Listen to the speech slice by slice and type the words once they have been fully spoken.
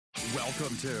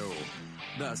Welcome to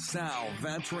the Sal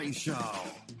Vetri Show.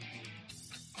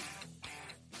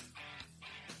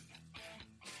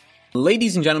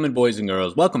 Ladies and gentlemen, boys and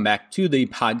girls, welcome back to the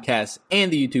podcast and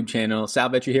the YouTube channel. Sal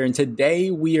Vetri here, and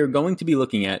today we are going to be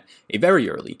looking at a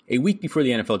week before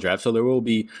the NFL draft, so there will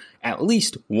be at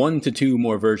least 1 to 2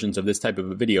 more versions of this type of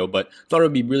a video, but thought it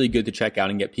would be really good to check out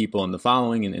and get people in the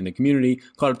following and in the community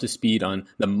caught up to speed on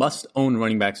the must-own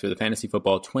running backs for the Fantasy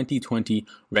Football 2020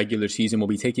 regular season. We'll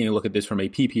be taking a look at this from a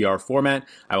PPR format.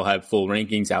 I will have full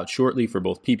rankings out shortly for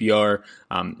both PPR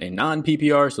and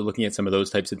non-PPR, so looking at some of those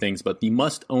types of things, but the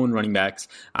must-own running backs,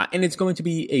 and it's going to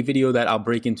be a video that I'll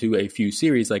break into a few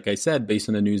series, like I said, based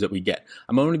on the news that we get.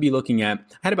 I'm going to be looking at,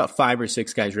 I had about 5 or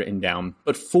 6 guys written down,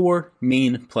 but 4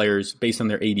 main players based on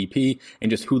their ADP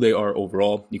and just who they are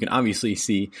overall. You can obviously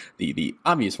see the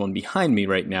obvious one behind me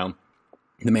right now,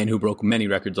 the man who broke many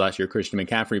records last year, Christian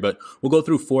McCaffrey, but we'll go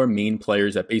through 4 main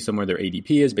players that based on where their ADP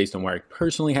is, based on where I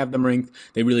personally have them ranked,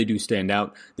 they really do stand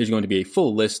out. There's going to be a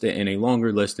full list and a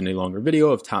longer list and a longer video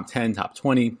of top 10, top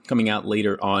 20 coming out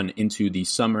later on into the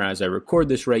summer as I record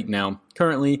this right now,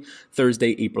 currently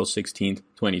Thursday, April 16th,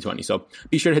 2020. So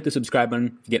be sure to hit the subscribe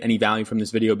button. If you get any value from this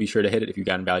video, be sure to hit it. If you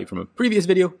got value from a previous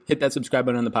video, hit that subscribe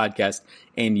button on the podcast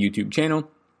and YouTube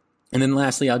channel. And then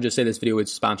lastly, I'll just say this video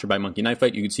is sponsored by Monkey Knife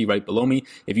Fight. You can see right below me.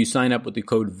 If you sign up with the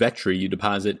code VETRI, you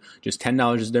deposit just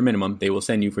 $10 is their minimum. They will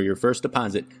send you for your first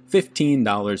deposit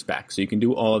 $15 back. So you can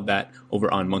do all of that over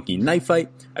on Monkey Knife Fight.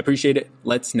 I appreciate it.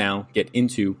 Let's now get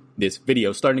into this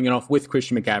video, starting it off with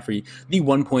Christian McCaffrey, the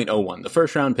 1.01, the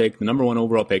first round pick, the number 1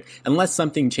 overall pick, unless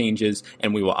something changes,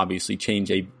 and we will obviously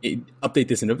update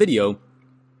this in a video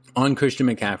on Christian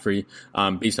McCaffrey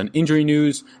based on injury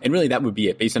news, and really that would be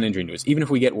it, based on injury news. Even if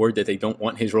we get word that they don't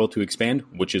want his role to expand,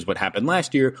 which is what happened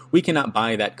last year, we cannot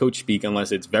buy that coach speak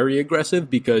unless it's very aggressive,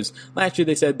 because last year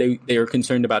they said they are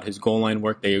concerned about his goal line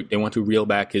work, they want to reel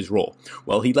back his role.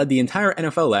 Well, he led the entire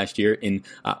NFL last year in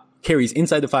carries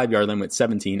inside the 5-yard line with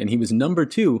 17, and he was number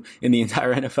 2 in the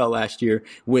entire NFL last year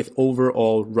with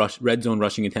overall red zone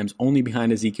rushing attempts, only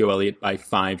behind Ezekiel Elliott by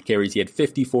 5 carries. He had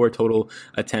 54 total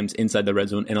attempts inside the red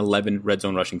zone and 11 red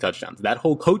zone rushing touchdowns. That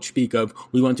whole coach speak of,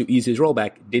 we want to ease his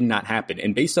rollback, did not happen.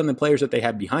 And based on the players that they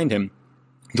had behind him,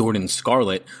 Jordan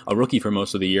Scarlett, a rookie for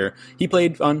most of the year, he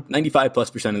played on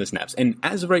 95+% of the snaps. And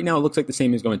as of right now, it looks like the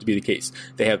same is going to be the case.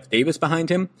 They have Davis behind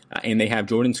him, and they have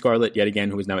Jordan Scarlett, yet again,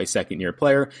 who is now a second-year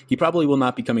player. He probably will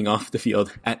not be coming off the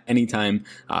field at any time.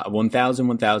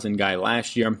 1,000 guy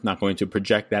last year. I'm not going to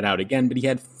project that out again, but he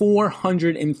had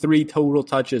 403 total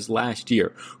touches last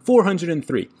year.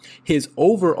 403. His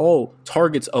overall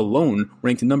targets alone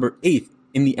ranked number 8th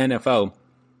in the NFL,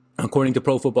 according to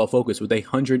Pro Football Focus, with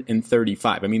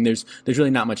 135. I mean, there's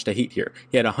really not much to hate here.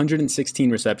 He had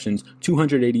 116 receptions,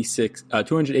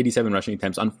 287 rushing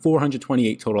attempts on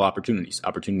 428 total opportunities.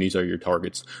 Opportunities are your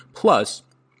targets, plus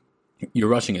your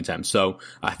rushing attempts. So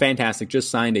fantastic.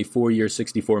 Just signed a 4-year,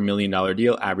 $64 million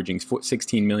deal, averaging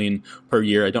 $16 million per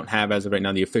year. I don't have, as of right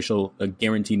now, the official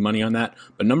guaranteed money on that,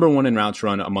 but number 1 in routes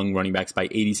run among running backs by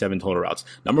 87 total routes.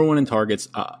 Number 1 in targets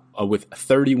with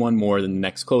 31 more than the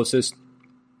next closest.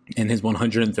 And his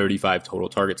 135 total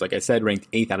targets, like I said, ranked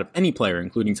 8th out of any player,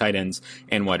 including tight ends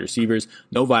and wide receivers.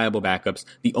 No viable backups.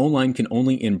 The O-line can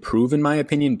only improve, in my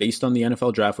opinion, based on the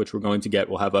NFL draft, which we're going to get.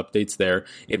 We'll have updates there.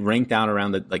 It ranked out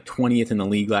around the 20th in the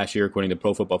league last year, according to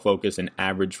Pro Football Focus, and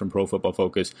average from Pro Football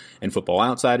Focus and Football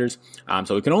Outsiders.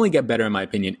 So it can only get better, in my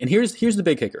opinion. And here's the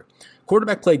big kicker.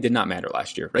 Quarterback play did not matter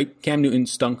last year, right? Cam Newton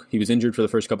stunk. He was injured for the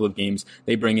first couple of games.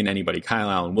 They bring in anybody. Kyle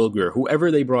Allen, Will Grier,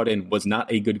 whoever they brought in was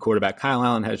not a good quarterback. Kyle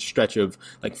Allen had a stretch of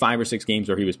 5 or 6 games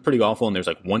where he was pretty awful, and there's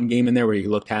 1 game in there where he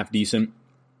looked half decent.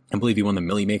 I believe he won the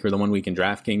Millie Maker the 1 week in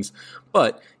DraftKings.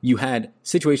 But you had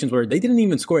situations where they didn't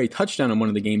even score a touchdown in one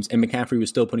of the games, and McCaffrey was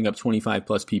still putting up 25+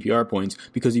 PPR points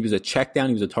because he was a check down,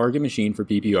 he was a target machine for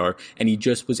PPR, and he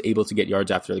just was able to get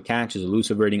yards after the catch. His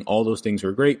elusive rating, all those things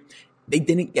were great. They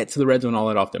didn't get to the red zone all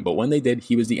that often, but when they did,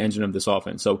 he was the engine of this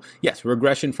offense. So yes,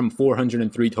 regression from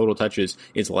 403 total touches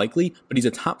is likely, but he's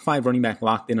a top 5 running back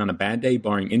locked in on a bad day,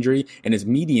 barring injury, and his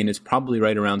median is probably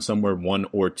right around somewhere 1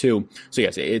 or 2. So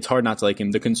yes, it's hard not to like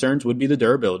him. The concerns would be the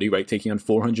durability, right? Taking on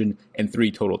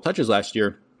 403 total touches last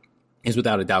year is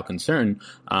without a doubt concern.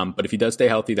 But if he does stay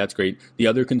healthy, that's great. The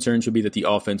other concerns would be that the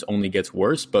offense only gets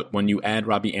worse. But when you add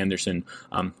Robbie Anderson,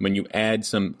 when you add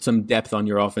some depth on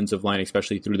your offensive line,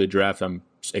 especially through the draft, I'm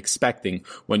expecting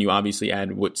when you obviously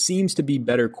add what seems to be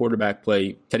better quarterback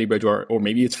play, Teddy Bridgewater, or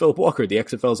maybe it's Philip Walker, the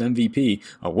XFL's MVP,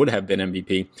 would have been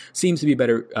MVP, seems to be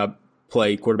better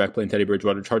quarterback play in Teddy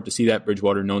Bridgewater. It's hard to see that.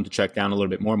 Bridgewater known to check down a little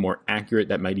bit more accurate.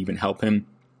 That might even help him.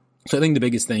 So I think the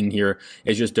biggest thing here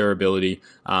is just durability,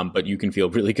 but you can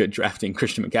feel really good drafting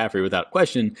Christian McCaffrey without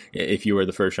question if you were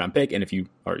the first round pick. And if you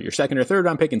are your second or third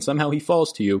round pick and somehow he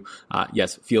falls to you,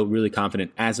 yes, feel really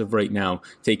confident as of right now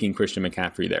taking Christian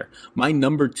McCaffrey there. My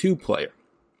number 2 player,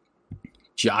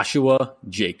 Joshua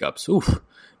Jacobs. Oof.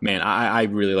 Man, I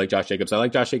really like Josh Jacobs. I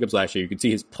like Josh Jacobs last year. You can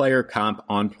see his player comp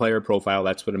on Player Profile.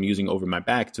 That's what I'm using over my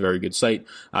back. It's a very good site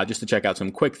just to check out some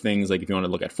quick things. Like if you want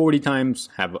to look at 40 times,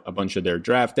 have a bunch of their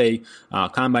draft day,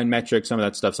 combine metrics, some of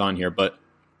that stuff's on here. But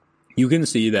you can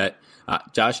see that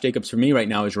Josh Jacobs for me right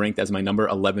now is ranked as my number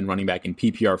 11 running back in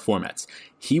PPR formats.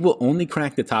 He will only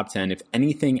crack the top 10 if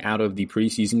anything out of the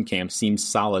preseason camp seems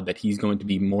solid that he's going to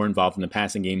be more involved in the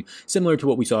passing game, similar to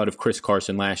what we saw out of Chris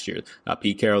Carson last year.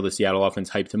 Pete Carroll, the Seattle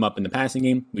offense, hyped him up in the passing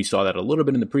game. We saw that a little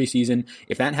bit in the preseason.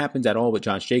 If that happens at all with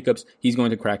Josh Jacobs, he's going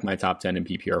to crack my top 10 in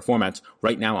PPR formats.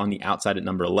 Right now on the outside at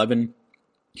number 11.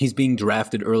 He's being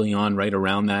drafted early on, right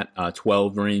around that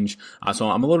 12 range. So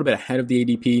I'm a little bit ahead of the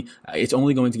ADP. It's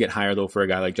only going to get higher, though, for a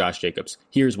guy like Josh Jacobs.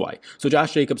 Here's why. So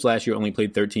Josh Jacobs last year only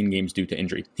played 13 games due to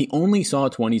injury. He only saw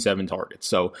 27 targets.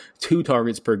 So 2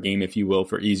 targets per game, if you will,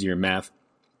 for easier math.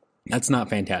 That's not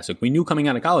fantastic. We knew coming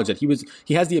out of college that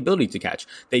he has the ability to catch.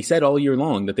 They said all year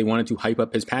long that they wanted to hype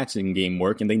up his passing game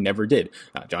work, and they never did.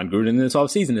 John Gruden in this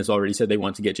offseason has already said they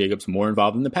want to get Jacobs more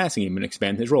involved in the passing game and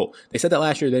expand his role. They said that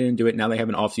last year, they didn't do it. Now they have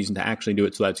an offseason to actually do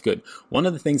it, so that's good. One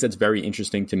of the things that's very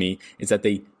interesting to me is that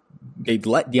they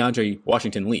let DeAndre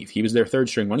Washington leave. He was their third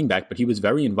string running back, but he was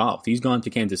very involved. He's gone to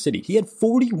Kansas City. He had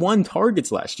 41 targets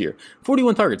last year.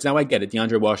 41 targets. Now I get it.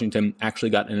 DeAndre Washington actually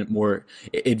got more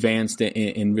advanced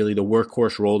in really the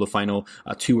workhorse role the final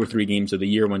 2 or 3 games of the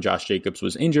year when Josh Jacobs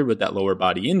was injured with that lower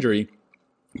body injury.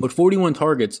 But 41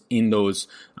 targets in those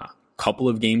couple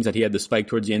of games that he had the spike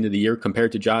towards the end of the year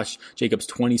compared to Josh Jacobs'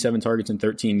 27 targets in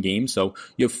 13 games. So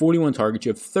you have 41 targets.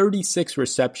 You have 36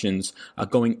 receptions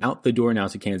going out the door now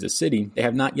to Kansas City. They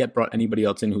have not yet brought anybody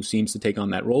else in who seems to take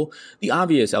on that role. The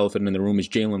obvious elephant in the room is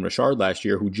Jalen Richard last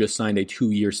year, who just signed a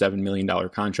 2-year, $7 million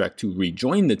contract to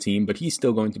rejoin the team, but he's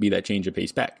still going to be that change of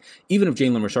pace back. Even if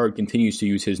Jalen Richard continues to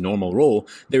use his normal role,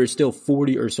 there is still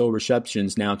 40 or so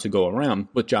receptions now to go around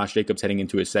with Josh Jacobs heading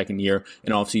into his second year,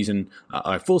 an offseason,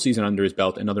 full season under his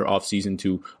belt, another offseason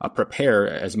to prepare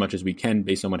as much as we can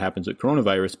based on what happens with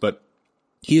coronavirus. But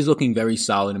he is looking very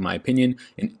solid, in my opinion,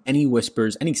 and any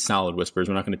whispers, any solid whispers,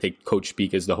 we're not going to take coach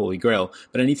speak as the holy grail,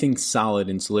 but anything solid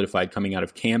and solidified coming out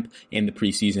of camp and the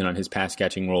preseason on his pass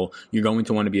catching role, you're going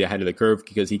to want to be ahead of the curve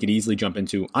because he could easily jump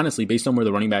into, honestly, based on where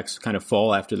the running backs kind of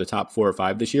fall after the top 4 or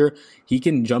 5 this year, he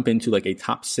can jump into like a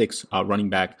top 6 running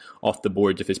back off the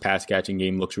boards if his pass catching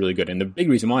game looks really good. And the big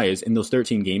reason why is in those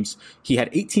 13 games, he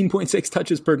had 18.6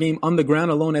 touches per game on the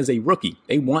ground alone as a rookie.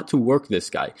 They want to work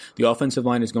this guy. The offensive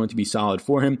line is going to be solid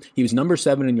for him. He was number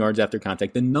 7 in yards after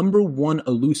contact, the number 1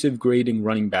 elusive grading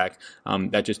running back.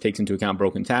 That just takes into account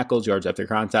broken tackles, yards after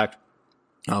contact,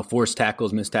 forced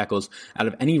tackles, missed tackles, out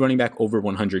of any running back over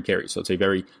 100 carries. So it's a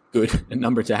very good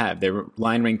number to have. They were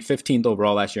line ranked 15th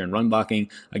overall last year in run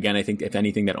blocking. Again, I think if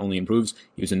anything that only improves.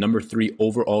 He was a number 3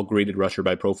 overall graded rusher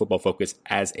by Pro Football Focus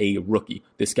as a rookie.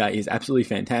 This guy is absolutely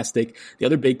fantastic. The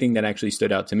other big thing that actually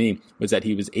stood out to me was that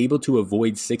he was able to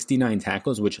avoid 69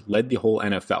 tackles, which led the whole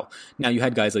NFL. Now you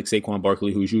had guys like Saquon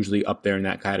Barkley, who's usually up there in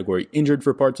that category, injured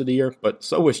for parts of the year, but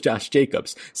so was Josh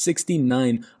Jacobs.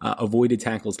 69 avoided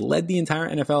tackles, led the entire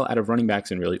NFL out of running backs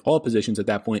in really all positions at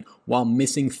that point, while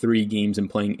missing 3 games and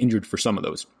playing injured for some of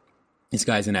those. This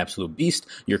guy's an absolute beast.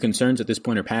 Your concerns at this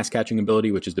point are pass catching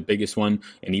ability, which is the biggest one.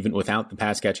 And even without the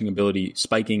pass catching ability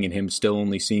spiking and him still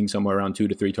only seeing somewhere around 2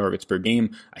 to 3 targets per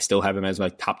game, I still have him as my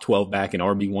top 12 back and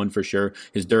RB1 for sure.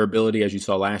 His durability, as you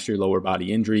saw last year, lower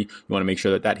body injury. You want to make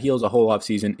sure that that heals a whole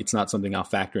offseason. It's not something I'll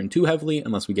factor in too heavily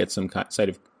unless we get some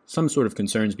sort of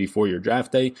concerns before your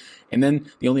draft day. And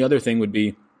then the only other thing would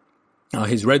be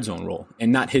his red zone role,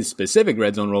 and not his specific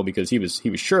red zone role because he was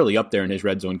surely up there in his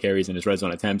red zone carries and his red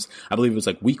zone attempts. I believe it was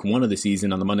like week 1 of the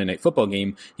season on the Monday Night Football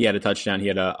game. He had a touchdown. He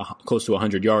had a close to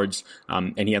 100 yards,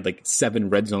 and he had like 7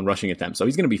 red zone rushing attempts. So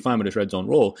he's going to be fine with his red zone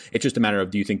role. It's just a matter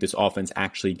of, do you think this offense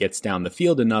actually gets down the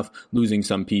field enough, losing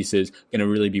some pieces, going to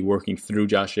really be working through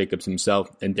Josh Jacobs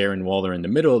himself and Darren Waller in the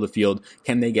middle of the field?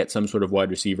 Can they get some sort of wide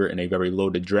receiver in a very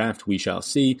loaded draft? We shall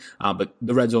see. But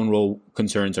the red zone role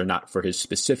concerns are not for his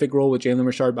specific role with Jalen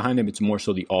Richard behind him. It's more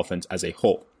so the offense as a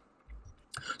whole.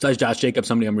 So that's Josh Jacobs,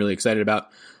 somebody I'm really excited about.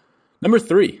 Number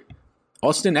 3,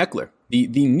 Austin Eckler, the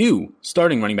new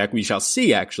starting running back we shall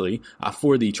see actually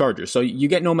for the Chargers. So you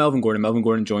get no Melvin Gordon. Melvin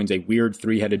Gordon joins a weird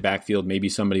 3-headed backfield. Maybe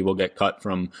somebody will get cut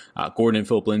from Gordon,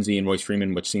 Philip Lindsay, and Royce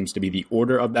Freeman, which seems to be the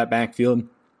order of that backfield.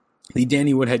 The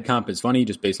Danny Woodhead comp is funny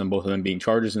just based on both of them being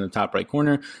Chargers in the top right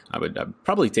corner. I would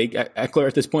probably take Eckler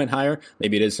at this point higher.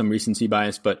 Maybe it is some recency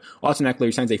bias, but Austin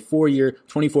Eckler signs a 4-year,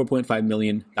 $24.5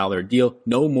 million deal.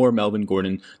 No more Melvin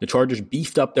Gordon. The Chargers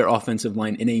beefed up their offensive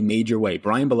line in a major way.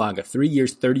 Brian Bulaga, 3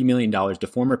 years, $30 million to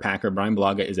former Packer. Brian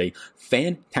Bulaga is a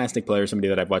fantastic player, somebody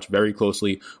that I've watched very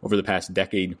closely over the past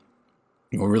decade,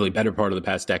 or really better part of the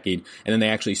past decade. And then they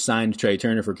actually signed Trey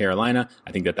Turner for Carolina.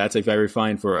 I think that that's a very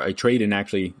fine for a trade, and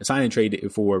actually a sign and trade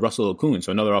for Russell Okung.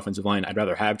 So another offensive line. I'd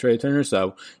rather have Trey Turner.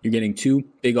 So you're getting two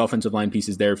big offensive line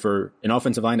pieces there for an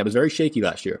offensive line that was very shaky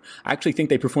last year. I actually think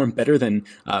they performed better than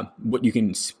what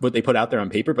they put out there on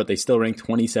paper, but they still ranked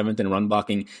 27th in run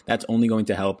blocking. That's only going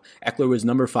to help. Eckler was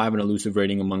number 5 in elusive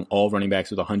rating among all running backs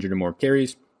with 100 or more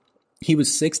carries. He was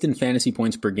 6th in fantasy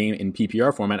points per game in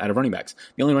PPR format out of running backs.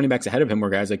 The only running backs ahead of him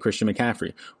were guys like Christian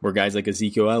McCaffrey, were guys like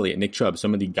Ezekiel Elliott, Nick Chubb,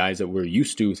 some of the guys that we're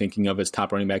used to thinking of as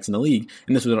top running backs in the league.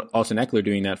 And this was Austin Eckler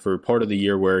doing that for part of the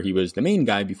year where he was the main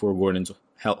guy before Gordon's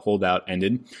holdout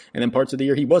ended. And then parts of the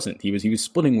year he wasn't. He was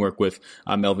splitting work with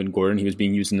Melvin Gordon. He was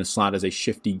being used in the slot as a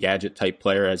shifty gadget type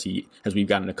player as we've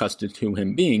gotten accustomed to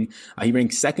him being. He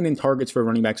ranked 2nd in targets for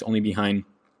running backs, only behind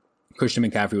Christian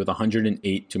McCaffrey with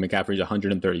 108 to McCaffrey's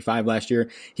 135 last year.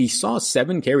 He saw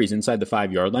 7 carries inside the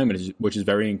 5-yard line, which is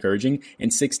very encouraging,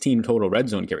 and 16 total red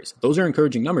zone carries. Those are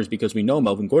encouraging numbers because we know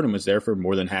Melvin Gordon was there for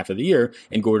more than half of the year,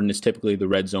 and Gordon is typically the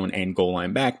red zone and goal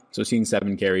line back. So seeing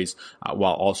 7 carries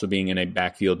while also being in a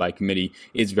backfield by committee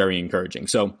is very encouraging.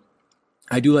 So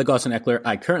I do like Austin Eckler.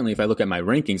 I currently, if I look at my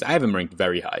rankings, I have him ranked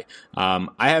very high.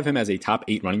 I have him as a top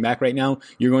 8 running back right now.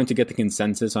 You're going to get the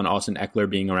consensus on Austin Eckler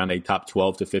being around a top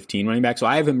 12 to 15 running back. So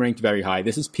I have him ranked very high.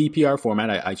 This is PPR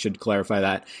format. I should clarify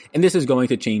that. And this is going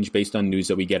to change based on news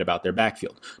that we get about their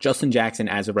backfield. Justin Jackson,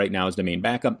 as of right now, is the main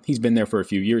backup. He's been there for a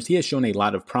few years. He has shown a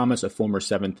lot of promise, a former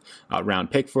 7th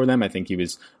round pick for them. I think he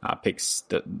was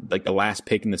the last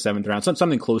pick in the 7th round,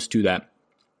 something close to that.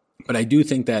 But I do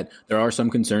think that there are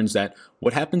some concerns that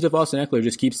what happens if Austin Eckler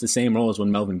just keeps the same role as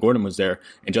when Melvin Gordon was there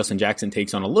and Justin Jackson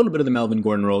takes on a little bit of the Melvin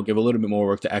Gordon role, give a little bit more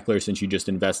work to Eckler since you just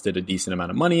invested a decent amount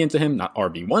of money into him, not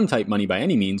RB1 type money by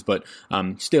any means, but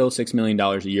still $6 million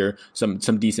a year, some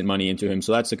decent money into him.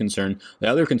 So that's the concern. The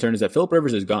other concern is that Philip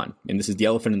Rivers is gone. And this is the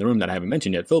elephant in the room that I haven't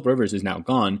mentioned yet. Philip Rivers is now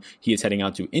gone. He is heading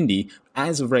out to Indy.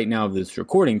 As of right now of this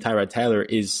recording, Tyrod Taylor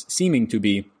is seeming to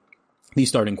be the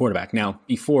starting quarterback. Now,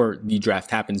 before the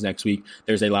draft happens next week,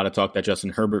 there's a lot of talk that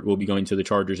Justin Herbert will be going to the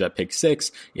Chargers at pick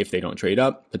 6 if they don't trade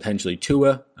up. Potentially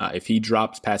Tua, if he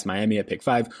drops past Miami at pick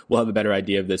 5, we'll have a better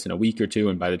idea of this in a week or two,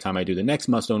 and by the time I do the next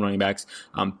must-own running backs.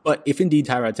 But if indeed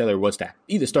Tyrod Taylor was to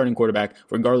be the starting quarterback,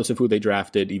 regardless of who they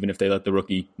drafted, even if they let the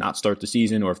rookie not start the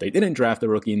season, or if they didn't draft the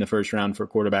rookie in the first round for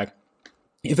quarterback,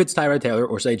 if it's Tyrod Taylor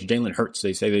or say it's Jalen Hurts,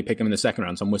 they say they pick him in the 2nd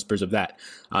round, some whispers of that.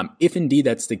 If indeed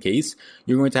that's the case,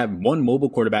 you're going to have one mobile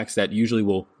quarterbacks that usually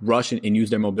will rush and use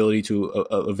their mobility to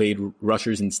evade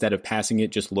rushers instead of passing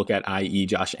it. Just look at, i.e.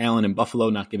 Josh Allen in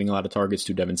Buffalo not giving a lot of targets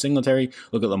to Devin Singletary.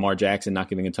 Look at Lamar Jackson not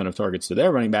giving a ton of targets to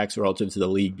their running backs relative to the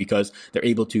league because they're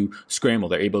able to scramble.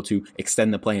 They're able to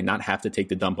extend the play and not have to take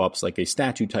the dump ups like a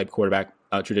statue type quarterback,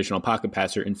 traditional pocket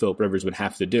passer in Philip Rivers would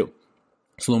have to do.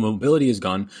 So mobility is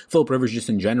gone. Philip Rivers just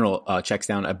in general checks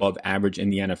down above average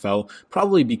in the NFL,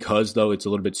 probably because, though, it's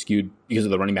a little bit skewed because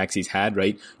of the running backs he's had,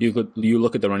 right? You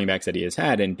look at the running backs that he has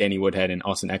had, and Danny Woodhead and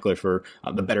Austin Eckler for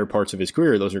the better parts of his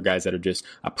career. Those are guys that are just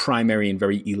primary and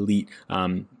very elite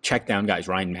check down guys.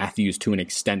 Ryan Matthews to an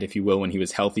extent, if you will, when he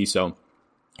was healthy. So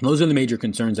those are the major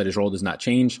concerns that his role does not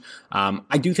change.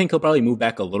 I do think he'll probably move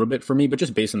back a little bit for me, but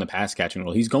just based on the pass catching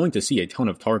role, he's going to see a ton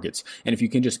of targets. And if you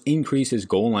can just increase his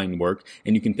goal line work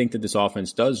and you can think that this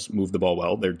offense does move the ball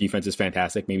well, their defense is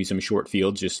fantastic, maybe some short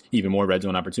fields, just even more red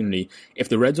zone opportunity. If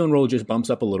the red zone role just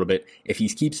bumps up a little bit, if he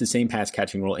keeps the same pass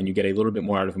catching role and you get a little bit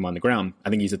more out of him on the ground,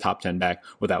 I think he's a top 10 back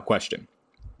without question.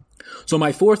 So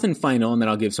my 4th and final, and then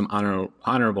I'll give some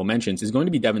honorable mentions, is going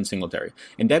to be Devin Singletary.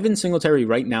 And Devin Singletary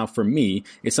right now for me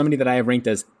is somebody that I have ranked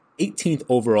as 18th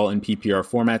overall in PPR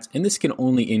formats, and this can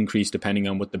only increase depending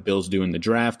on what the Bills do in the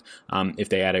draft. If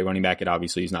they add a running back, it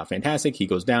obviously is not fantastic. He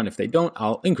goes down. If they don't,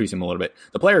 I'll increase him a little bit.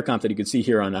 The player comp that you can see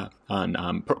here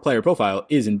on player profile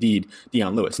is indeed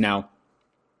Dion Lewis. Now,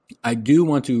 I do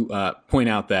want to point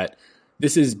out that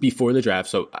this is before the draft,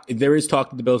 so there is talk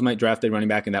that the Bills might draft a running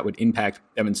back, and that would impact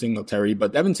Devin Singletary.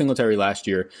 But Devin Singletary last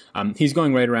year, he's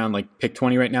going right around like pick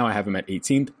 20 right now. I have him at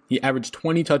 18th. He averaged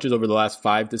 20 touches over the last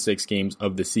 5 to 6 games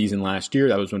of the season last year.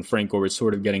 That was when Frank Gore was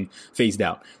sort of getting phased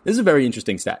out. This is a very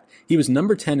interesting stat. He was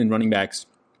number 10 in running backs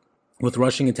with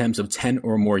rushing attempts of 10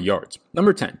 or more yards.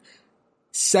 Number 10.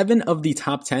 7 of the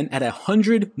top 10 had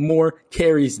 100 more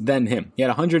carries than him. He had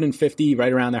 150,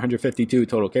 right around 152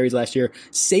 total carries last year.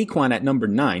 Saquon at number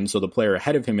 9, so the player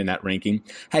ahead of him in that ranking,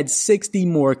 had 60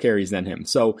 more carries than him.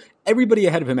 So everybody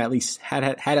ahead of him at least had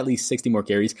at least 60 more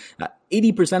carries.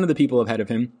 80% of the people ahead of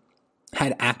him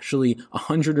had actually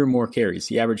 100 or more carries.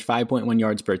 He averaged 5.1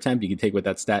 yards per attempt. You can take with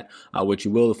that stat, which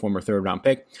you will, the former third-round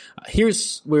pick.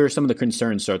 Here's where some of the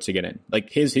concerns starts to get in. Like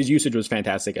his usage was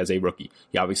fantastic as a rookie.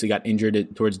 He obviously got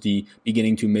injured towards the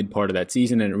beginning to mid part of that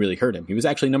season, and it really hurt him. He was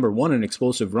actually number 1 in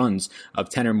explosive runs of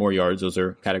 10 or more yards. Those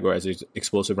are categorized as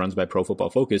explosive runs by Pro Football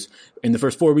Focus in the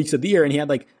first 4 weeks of the year, and he had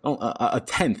like a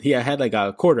tenth. He had like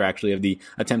a quarter actually of the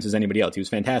attempts as anybody else. He was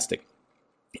fantastic.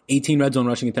 18 red zone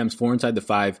rushing attempts, 4 inside the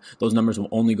 5. Those numbers will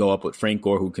only go up with Frank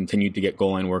Gore, who continued to get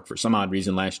goal line work for some odd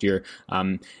reason last year,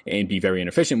 and be very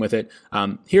inefficient with it.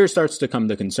 Here starts to come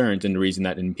the concerns, and the reason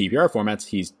that in PPR formats,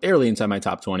 he's barely inside my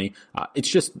top 20.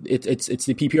 It's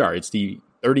the PPR. It's the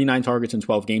 39 targets in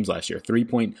 12 games last year,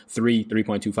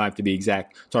 3.25 to be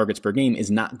exact targets per game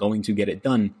is not going to get it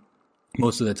done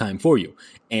most of the time for you.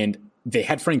 And they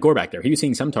had Frank Gore back there. He was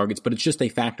seeing some targets, but it's just a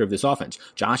factor of this offense.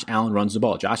 Josh Allen runs the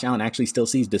ball. Josh Allen actually still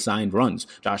sees designed runs.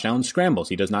 Josh Allen scrambles.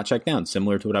 He does not check down,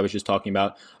 similar to what I was just talking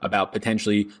about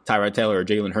potentially Tyrod Taylor or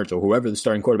Jalen Hurts or whoever the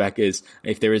starting quarterback is.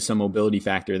 If there is some mobility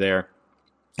factor there,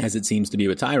 as it seems to be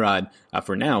with Tyrod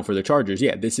for now for the Chargers,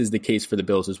 yeah, this is the case for the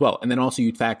Bills as well. And then also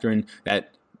you'd factor in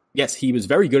that, yes, he was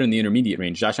very good in the intermediate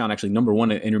range. Josh Allen actually number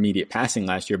 1 in intermediate passing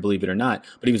last year, believe it or not.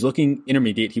 But he was looking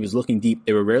intermediate. He was looking deep.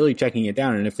 They were rarely checking it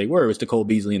down. And if they were, it was to Cole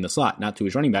Beasley in the slot, not to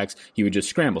his running backs. He would just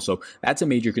scramble. So that's a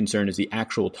major concern is the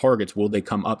actual targets. Will they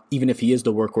come up? Even if he is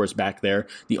the workhorse back there,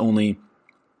 the only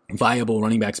viable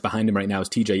running backs behind him right now is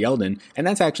TJ Yeldon, and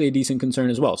that's actually a decent concern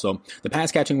as well. So the pass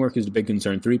catching work is a big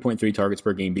concern, 3.3 targets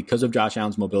per game because of Josh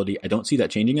Allen's mobility. I don't see that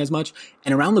changing as much,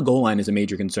 and around the goal line is a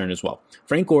major concern as well.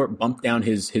 Frank Gore bumped down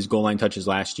his goal line touches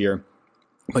last year,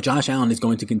 but Josh Allen is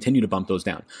going to continue to bump those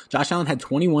down. Josh Allen had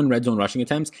 21 red zone rushing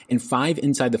attempts and 5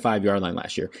 inside the 5-yard line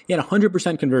last year. He had a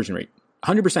 100% conversion rate.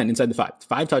 100% inside the 5.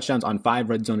 5 touchdowns on 5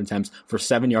 red zone attempts for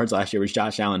 7 yards last year was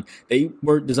Josh Allen. They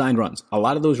were designed runs. A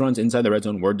lot of those runs inside the red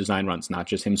zone were designed runs, not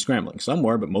just him scrambling. Some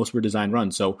were, but most were designed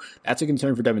runs. So that's a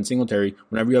concern for Devin Singletary.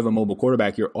 Whenever you have a mobile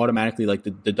quarterback, you're automatically like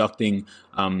deducting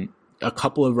a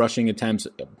couple of rushing attempts,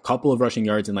 a couple of rushing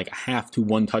yards, and like a half to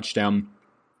 1 touchdown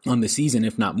on the season,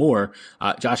 if not more.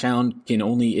 Josh Allen can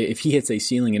only, if he hits a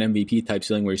ceiling, an MVP type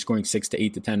ceiling where he's scoring 6 to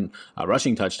 8 to 10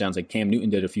 rushing touchdowns like Cam Newton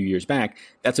did a few years back,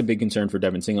 that's a big concern for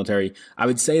Devin Singletary. I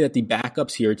would say that the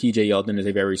backups here, TJ Yeldon is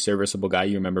a very serviceable guy.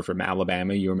 You remember from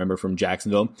Alabama, you remember from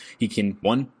Jacksonville. He can,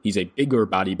 1, he's a bigger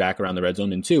body back around the red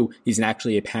zone, and 2, he's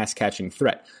actually a pass catching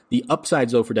threat. The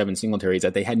upsides though for Devin Singletary is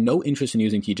that they had no interest in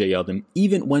using TJ Yeldon,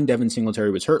 even when Devin Singletary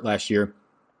was hurt last year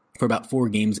for about 4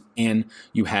 games, and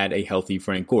you had a healthy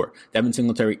Frank Gore. Devin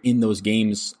Singletary in those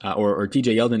games, or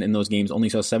TJ Yeldon in those games, only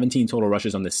saw 17 total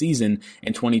rushes on the season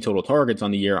and 20 total targets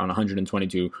on the year on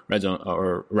 122 red zone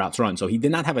or routes run. So he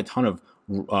did not have a ton of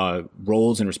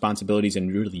roles and responsibilities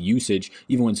and really usage,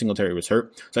 even when Singletary was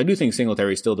hurt. So I do think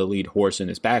Singletary is still the lead horse in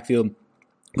this backfield.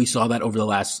 We saw that over the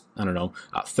last,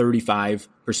 35%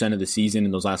 of the season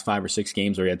in those last 5 or 6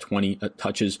 games where he had 20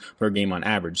 touches per game on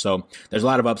average. So there's a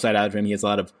lot of upside out of him. He has a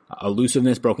lot of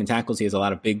elusiveness, broken tackles. He has a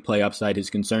lot of big play upside. His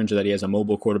concerns are that he has a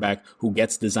mobile quarterback who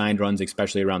gets designed runs,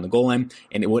 especially around the goal line.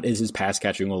 And what is his pass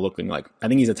catching role looking like? I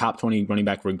think he's a top 20 running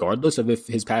back regardless of if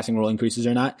his passing role increases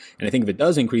or not. And I think if it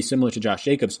does increase, similar to Josh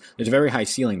Jacobs, there's a very high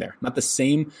ceiling there. Not the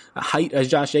same height as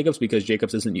Josh Jacobs because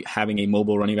Jacobs isn't having a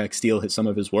mobile running back steal some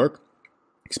of his work,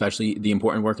 especially the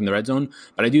important work in the red zone.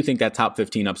 But I do think that top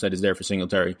 15 upside is there for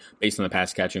Singletary based on the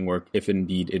pass catching work, if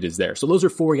indeed it is there. So those are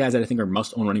 4 guys that I think are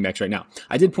must-own running backs right now.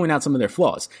 I did point out some of their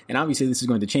flaws, and obviously this is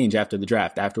going to change after the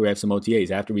draft, after we have some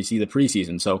OTAs, after we see the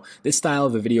preseason. So this style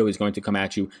of a video is going to come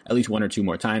at you at least 1 or 2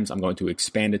 more times. I'm going to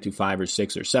expand it to 5 or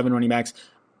 6 or 7 running backs.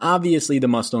 Obviously, the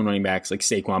must-own running backs like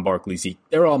Saquon, Barkley, Zeke,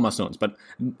 they're all must-owns. But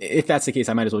if that's the case,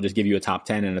 I might as well just give you a top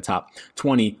 10 and a top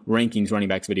 20 rankings running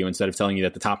backs video instead of telling you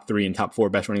that the top 3 and top 4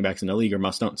 best running backs in the league are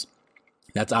must-owns.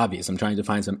 That's obvious. I'm trying to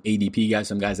find some ADP guys,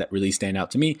 some guys that really stand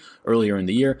out to me earlier in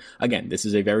the year. Again, this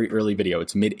is a very early video.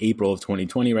 It's mid-April of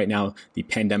 2020 right now. The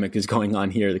pandemic is going on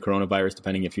here, the coronavirus,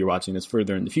 depending if you're watching this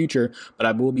further in the future. But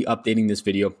I will be updating this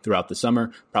video throughout the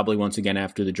summer, probably once again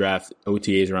after the draft,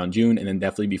 OTAs around June, and then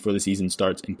definitely before the season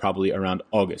starts and probably around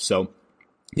August. So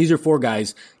these are 4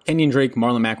 guys. Kenyon Drake,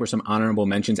 Marlon Mack were some honorable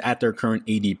mentions at their current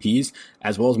ADPs,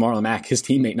 as well as Marlon Mack. His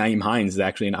teammate Nyheim Hines is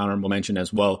actually an honorable mention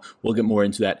as well. We'll get more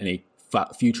into that in a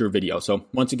future video. So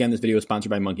once again, this video is sponsored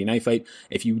by Monkey Knife Fight.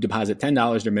 If you deposit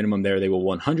 $10, their minimum there, they will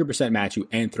 100% match you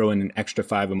and throw in an extra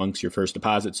 $5 amongst your first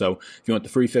deposit. So if you want the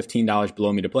free $15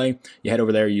 below me to play, you head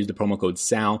over there, use the promo code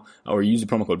SAL, or use the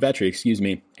promo code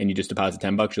Vetri, and you just deposit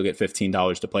 $10, you'll get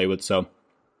 $15 to play with. So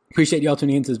appreciate you all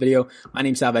tuning into this video. My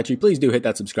name's Sal Vetri. Please do hit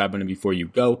that subscribe button before you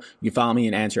go. You can follow me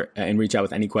and answer and reach out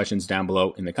with any questions down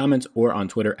below in the comments or on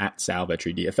Twitter at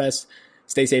SalVetriDFS.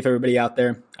 Stay safe, everybody out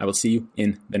there. I will see you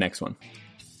in the next one.